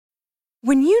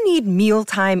When you need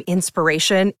mealtime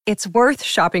inspiration, it's worth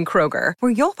shopping Kroger,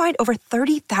 where you'll find over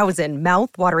 30,000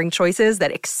 mouth-watering choices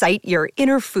that excite your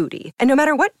inner foodie. And no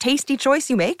matter what tasty choice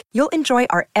you make, you'll enjoy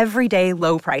our everyday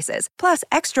low prices, plus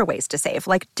extra ways to save,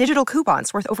 like digital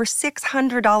coupons worth over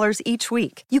 $600 each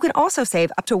week. You can also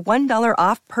save up to $1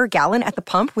 off per gallon at the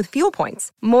pump with fuel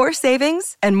points. More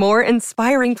savings and more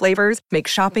inspiring flavors make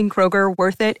shopping Kroger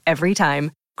worth it every time.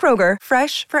 Kroger,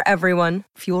 fresh for everyone.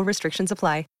 Fuel restrictions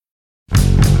apply.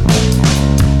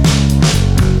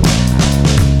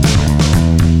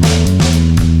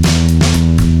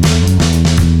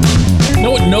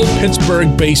 Know what no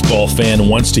Pittsburgh baseball fan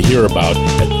wants to hear about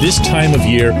at this time of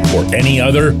year or any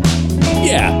other?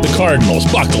 Yeah, the Cardinals.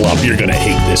 Buckle up, you're going to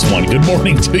hate this one. Good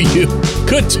morning to you.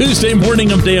 Good Tuesday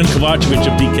morning. I'm Dan Kovacevic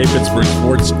of DK Pittsburgh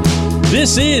Sports.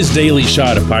 This is Daily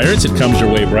Shot of Pirates. It comes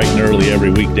your way bright and early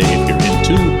every weekday if you're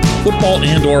into football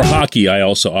and or hockey. I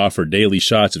also offer daily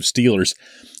shots of Steelers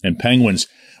and Penguins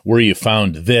where you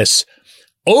found this.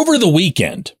 Over the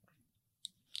weekend,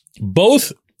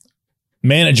 both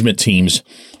management teams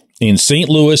in St.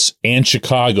 Louis and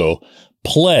Chicago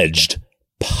pledged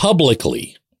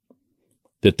publicly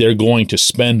that they're going to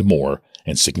spend more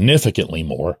and significantly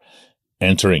more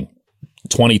entering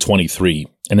 2023,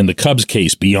 and in the Cubs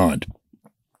case beyond,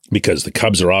 because the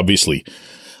Cubs are obviously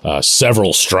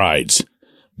several strides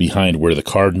behind where the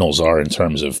Cardinals are in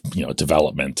terms of,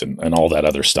 development and all that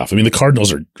other stuff. I mean, the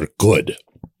Cardinals are good.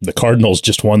 The Cardinals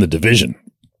just won the division,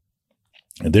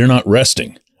 and they're not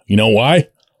resting. You know why?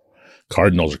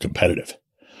 Cardinals are competitive.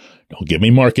 Don't give me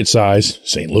market size.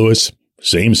 St. Louis,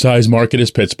 same size market as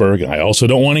Pittsburgh. And I also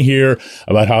don't want to hear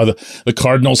about how the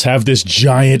Cardinals have this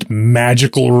giant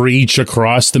magical reach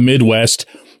across the Midwest.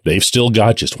 They've still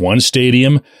got just one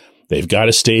stadium. They've got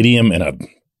a stadium in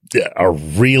a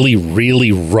really,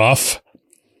 really rough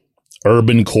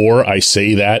urban core. I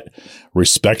say that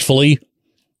respectfully.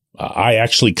 I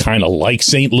actually kind of like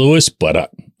St. Louis,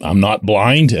 but I'm not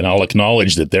blind, and I'll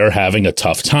acknowledge that they're having a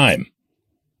tough time.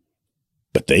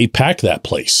 But they pack that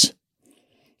place,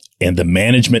 and the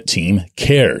management team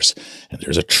cares. And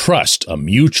there's a trust, a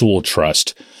mutual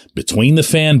trust between the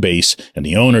fan base and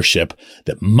the ownership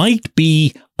that might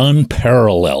be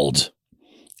unparalleled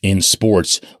in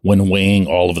sports when weighing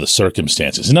all of the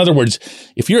circumstances. In other words,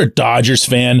 if you're a Dodgers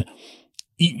fan,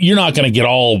 you're not going to get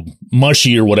all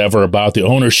mushy or whatever about the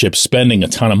ownership spending a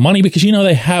ton of money because,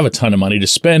 they have a ton of money to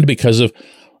spend because of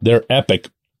their epic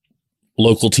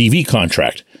local TV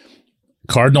contract.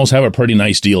 Cardinals have a pretty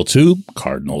nice deal too.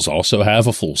 Cardinals also have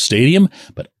a full stadium,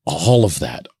 but all of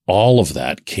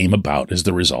that came about as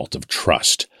the result of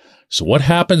trust. So what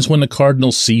happens when the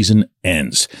Cardinals season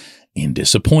ends? In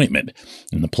disappointment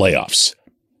in the playoffs.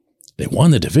 They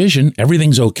won the division.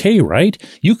 Everything's okay, right?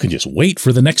 You can just wait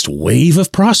for the next wave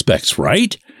of prospects,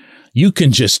 right? You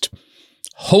can just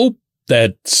hope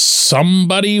that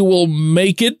somebody will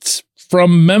make it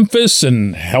from Memphis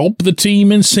and help the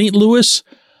team in St. Louis.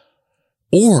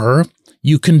 Or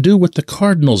you can do what the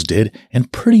Cardinals did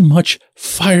and pretty much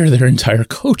fire their entire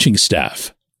coaching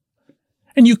staff.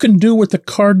 And you can do what the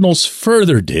Cardinals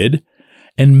further did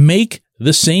and make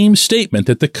the same statement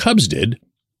that the Cubs did,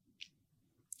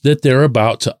 that they're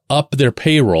about to up their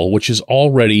payroll, which is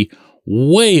already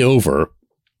way over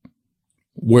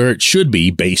where it should be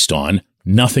based on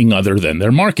nothing other than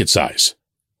their market size.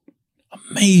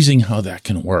 Amazing how that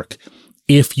can work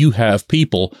if you have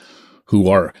people who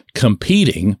are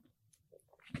competing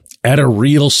at a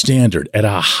real standard, at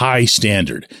a high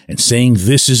standard, and saying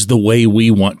this is the way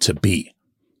we want to be.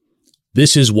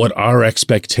 This is what our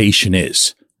expectation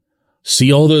is.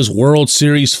 See all those World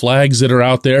Series flags that are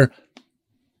out there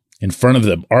in front of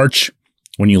the arch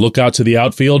when you look out to the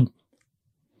outfield?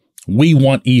 We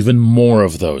want even more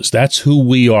of those. That's who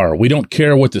we are. We don't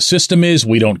care what the system is.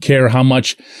 We don't care how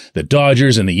much the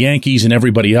Dodgers and the Yankees and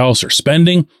everybody else are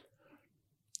spending.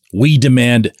 We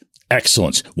demand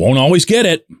excellence. Won't always get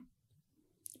it,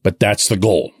 but that's the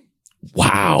goal.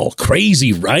 Wow,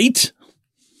 crazy, right?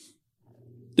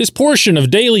 This portion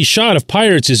of Daily Shot of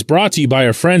Pirates is brought to you by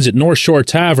our friends at North Shore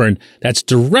Tavern. That's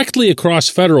directly across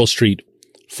Federal Street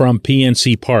from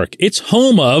PNC Park. It's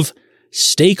home of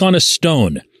Steak on a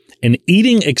Stone, an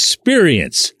eating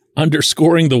experience,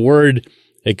 underscoring the word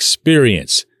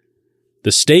experience.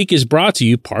 The steak is brought to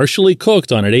you partially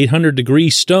cooked on an 800-degree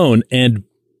stone, and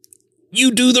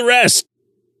you do the rest.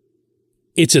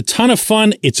 It's a ton of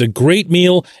fun, it's a great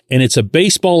meal, and it's a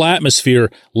baseball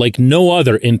atmosphere like no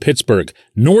other in Pittsburgh.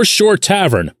 North Shore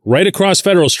Tavern, right across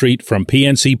Federal Street from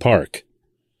PNC Park.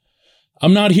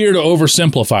 I'm not here to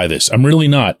oversimplify this. I'm really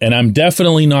not. And I'm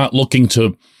definitely not looking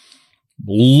to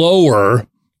lower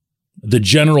the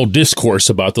general discourse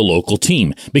about the local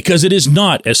team, because it is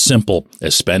not as simple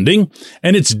as spending,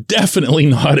 and it's definitely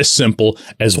not as simple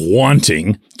as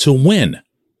wanting to win.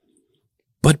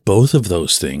 But both of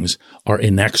those things are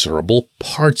inexorable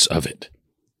parts of it.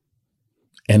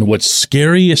 And what's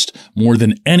scariest more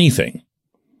than anything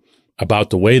about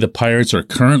the way the Pirates are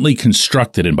currently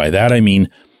constructed, and by that I mean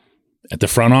at the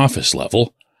front office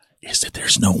level, is that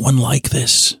there's no one like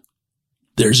this.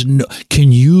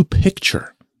 Can you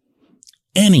picture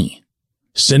any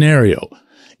scenario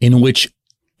in which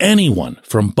anyone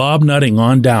from Bob Nutting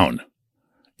on down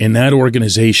in that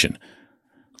organization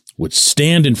would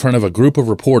stand in front of a group of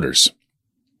reporters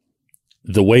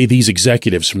the way these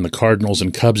executives from the Cardinals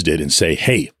and Cubs did and say,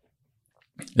 hey,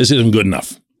 this isn't good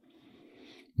enough.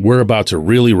 We're about to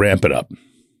really ramp it up.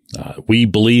 We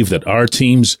believe that our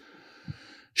teams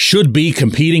should be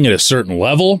competing at a certain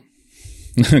level.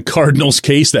 Cardinals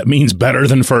case, that means better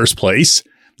than first place.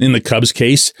 In the Cubs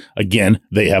case, again,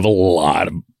 they have a lot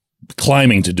of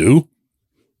climbing to do.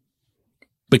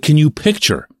 But can you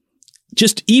picture,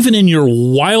 just even in your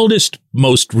wildest,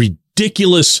 most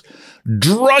ridiculous,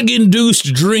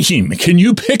 drug-induced dream, can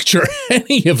you picture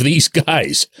any of these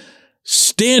guys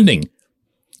standing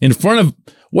in front of,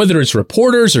 whether it's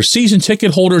reporters or season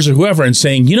ticket holders or whoever, and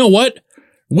saying, you know what?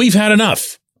 We've had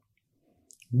enough.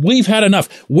 We've had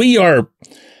enough. We are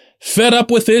fed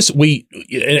up with this.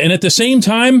 And at the same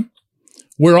time,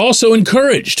 we're also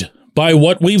encouraged by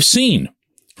what we've seen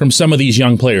from some of these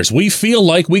young players. We feel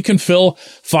like we can fill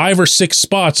 5 or 6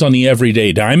 spots on the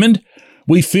everyday diamond.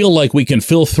 We feel like we can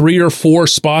fill 3 or 4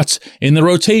 spots in the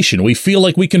rotation. We feel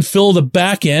like we can fill the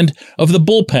back end of the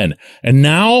bullpen. And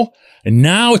now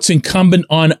it's incumbent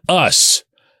on us.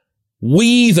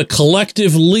 We, the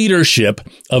collective leadership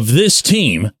of this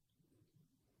team,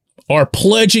 are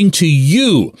pledging to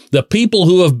you, the people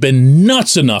who have been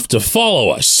nuts enough to follow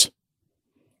us,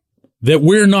 that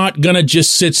we're not going to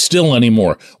just sit still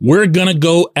anymore. We're going to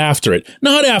go after it.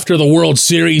 Not after the World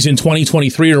Series in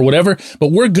 2023 or whatever,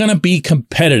 but we're going to be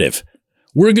competitive.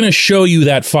 We're going to show you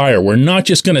that fire. We're not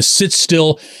just going to sit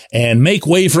still and make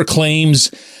waiver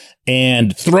claims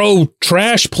and throw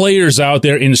trash players out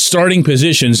there in starting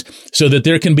positions so that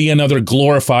there can be another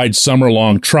glorified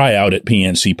summer-long tryout at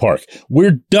PNC Park.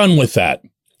 We're done with that.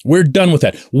 We're done with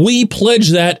that. We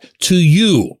pledge that to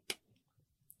you,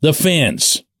 the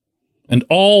fans, and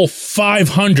all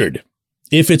 500,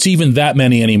 if it's even that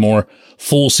many anymore,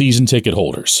 full season ticket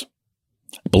holders.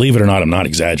 Believe it or not, I'm not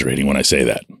exaggerating when I say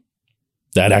that.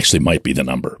 That actually might be the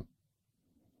number.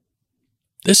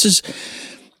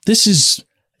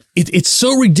 It's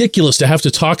so ridiculous to have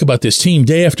to talk about this team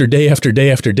day after day after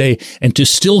day after day and to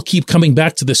still keep coming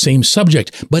back to the same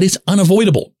subject, but it's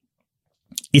unavoidable.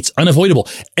 It's unavoidable.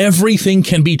 Everything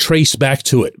can be traced back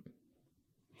to it.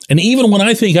 And even when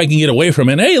I think I can get away from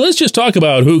it, hey, let's just talk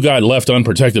about who got left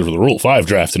unprotected for the Rule 5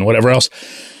 draft and whatever else.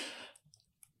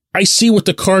 I see what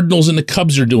the Cardinals and the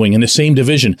Cubs are doing in the same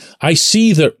division. I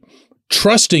see the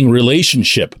trusting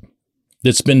relationship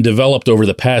that's been developed over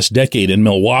the past decade in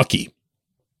Milwaukee.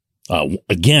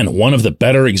 Again, one of the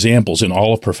better examples in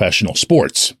all of professional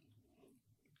sports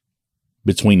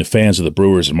between the fans of the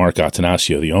Brewers and Mark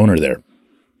Attanasio, the owner there.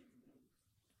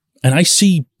 And I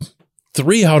see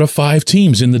 3 out of 5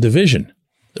 teams in the division.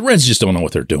 The Reds just don't know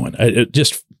what they're doing.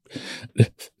 Just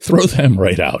throw them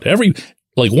right out.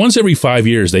 Once every 5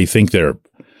 years, they think they're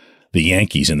the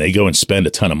Yankees and they go and spend a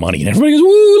ton of money. And everybody goes,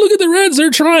 woo, look at the Reds, they're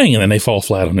trying. And then they fall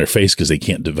flat on their face because they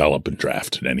can't develop and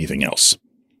draft anything else.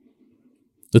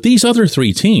 But these other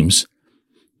 3 teams,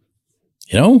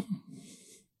 and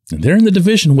they're in the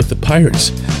division with the Pirates,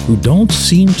 who don't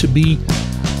seem to be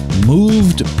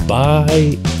moved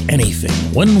by anything.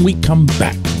 When we come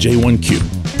back,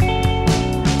 J1Q.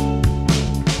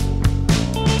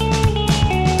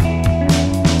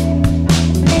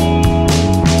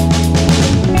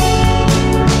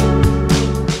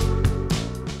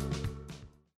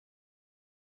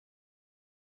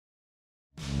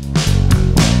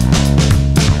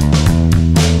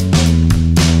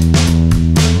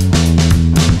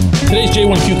 Today's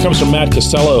J1Q comes from Matt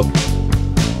Costello,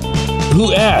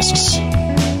 who asks,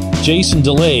 Jason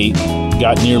DeLay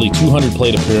got nearly 200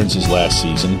 plate appearances last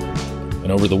season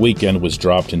and over the weekend was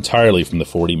dropped entirely from the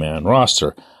 40-man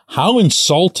roster. How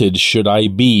insulted should I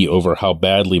be over how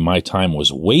badly my time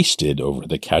was wasted over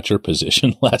the catcher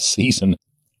position last season?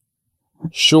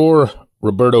 Sure,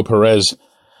 Roberto Perez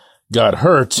got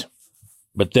hurt,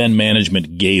 but then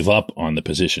management gave up on the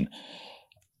position.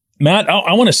 Matt,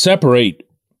 I want to separate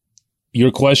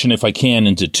your question, if I can,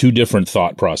 into 2 different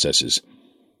thought processes.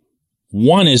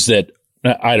 One is that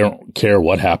I don't care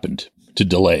what happened to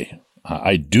DeLay.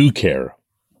 I do care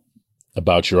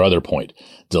about your other point.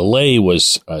 DeLay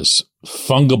was as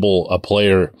fungible a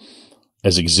player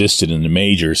as existed in the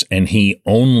majors, and he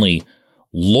only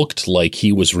looked like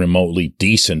he was remotely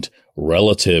decent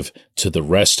relative to the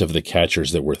rest of the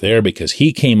catchers that were there because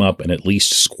he came up and at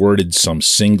least squirted some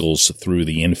singles through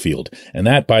the infield. And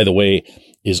that, by the way,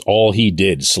 is all he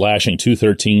did, slashing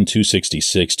 213,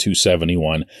 266,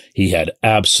 271. He had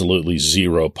absolutely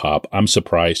zero pop. I'm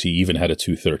surprised he even had a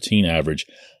 213 average.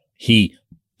 He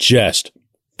just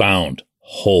found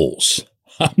holes.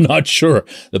 I'm not sure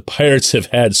the Pirates have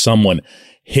had someone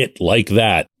hit like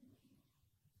that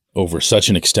over such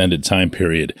an extended time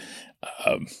period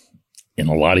in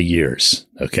a lot of years.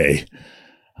 Okay.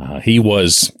 He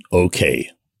was okay.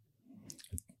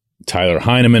 Tyler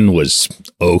Heineman was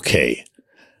okay.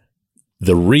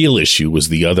 The real issue was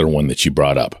the other one that you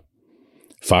brought up.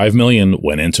 $5 million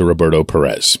went into Roberto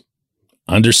Perez.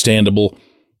 Understandable.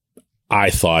 I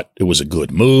thought it was a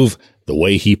good move. The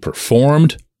way he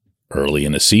performed early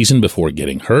in the season before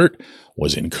getting hurt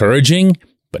was encouraging,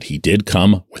 but he did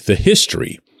come with the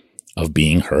history of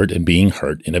being hurt and being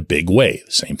hurt in a big way.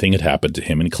 The same thing had happened to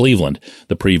him in Cleveland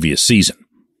the previous season.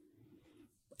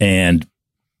 And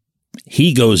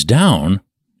he goes down,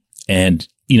 and,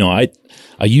 you know, I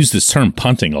use this term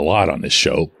punting a lot on this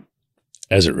show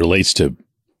as it relates to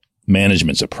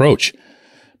management's approach,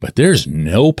 but there's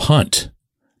no punt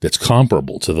that's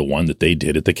comparable to the one that they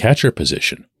did at the catcher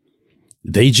position.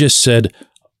 They just said,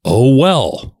 oh,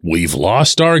 well, we've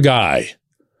lost our guy.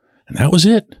 And that was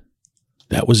it.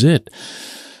 That was it.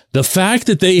 The fact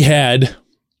that they had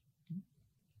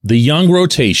the young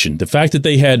rotation, the fact that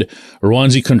they had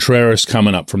Roansy Contreras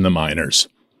coming up from the minors,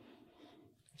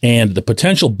 and the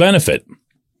potential benefit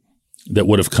that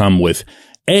would have come with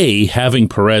A, having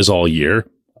Perez all year,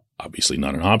 obviously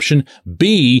not an option,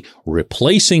 B,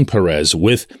 replacing Perez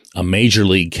with a major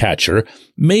league catcher,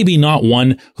 maybe not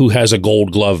one who has a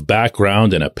Gold Glove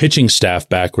background and a pitching staff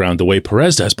background the way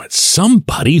Perez does, but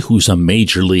somebody who's a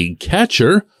major league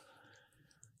catcher.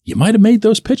 You might have made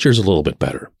those pitchers a little bit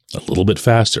better, a little bit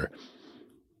faster.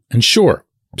 And sure,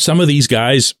 some of these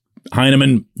guys,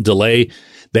 Heineman, DeLay,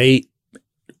 they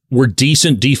were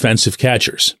decent defensive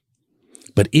catchers.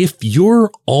 But if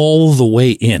you're all the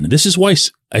way in, this is why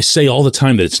I say all the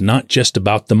time that it's not just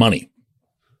about the money,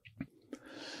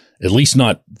 at least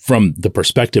not from the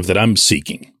perspective that I'm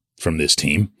seeking from this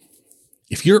team.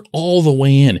 If you're all the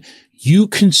way in, you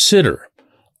consider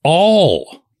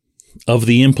all of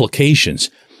the implications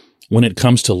when it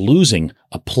comes to losing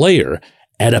a player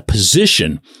at a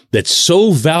position that's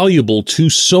so valuable to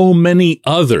so many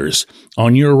others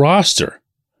on your roster,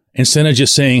 instead of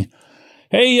just saying,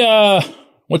 hey,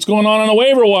 what's going on the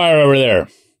waiver wire over there?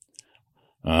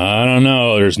 I don't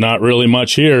know. There's not really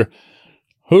much here.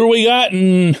 Who do we got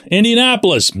in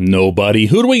Indianapolis? Nobody.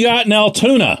 Who do we got in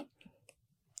Altoona?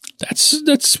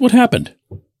 That's what happened.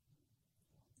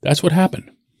 That's what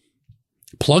happened.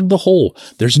 Plug the hole.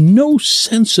 There's no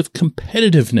sense of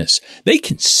competitiveness. They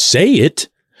can say it.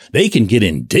 They can get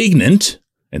indignant,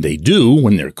 and they do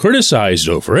when they're criticized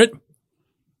over it.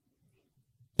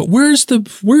 But where's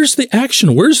the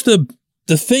action? Where's the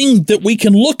thing that we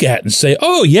can look at and say,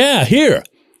 oh, yeah,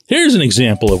 here's an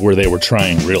example of where they were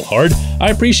trying real hard.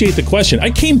 I appreciate the question. I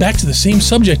came back to the same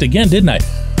subject again, didn't I?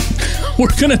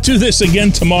 We're going to do this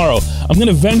again tomorrow. I'm going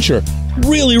to venture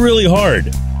really, really hard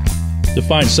to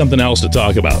find something else to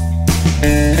talk about.